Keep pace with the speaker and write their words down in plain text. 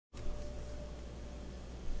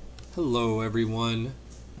Hello everyone,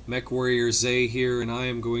 Mech Warrior Zay here, and I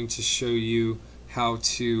am going to show you how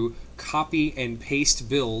to copy and paste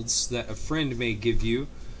builds that a friend may give you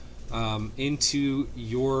into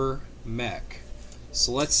your mech.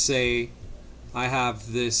 So let's say I have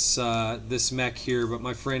this mech here, but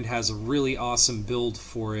my friend has a really awesome build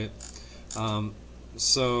for it.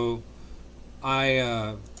 So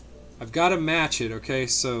I've got to match it, okay?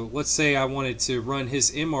 So let's say I wanted to run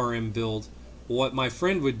his MRM build. What my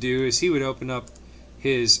friend would do is he would open up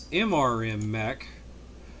his MRM mech,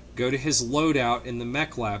 go to his loadout in the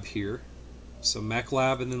mech lab here. So mech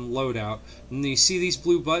lab and then loadout. And then you see these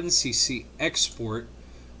blue buttons, you see export.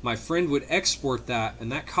 My friend would export that, and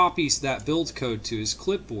that copies that build code to his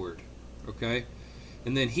clipboard, okay?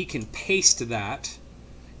 And then he can paste that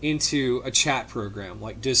into a chat program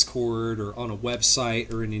like Discord or on a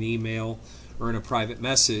website or in an email or in a private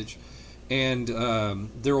message. And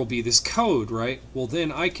there will be this code, right? Well,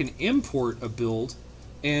 then I can import a build,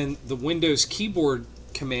 and the Windows keyboard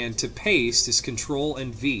command to paste is Control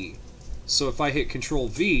and V. So if I hit Control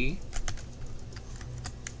V,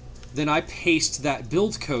 then I paste that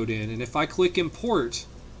build code in, and if I click import,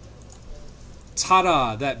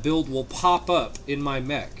 ta-da, that build will pop up in my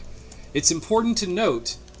mech. It's important to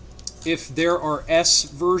note, if there are S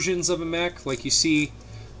versions of a mech, like you see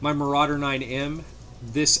my Marauder 9M,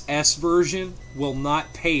 this S version will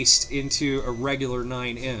not paste into a regular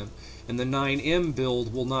 9M, and the 9M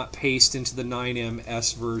build will not paste into the 9M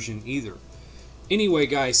S version either. Anyway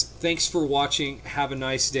guys, thanks for watching, have a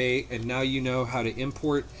nice day, and now you know how to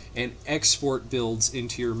import and export builds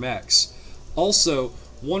into your mechs. Also,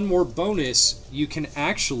 one more bonus, you can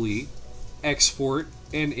actually export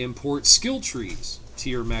and import skill trees to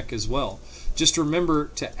your mech as well. Just remember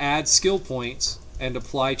to add skill points and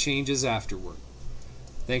apply changes afterward.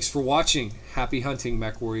 Thanks for watching. Happy hunting,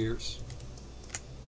 Mech Warriors.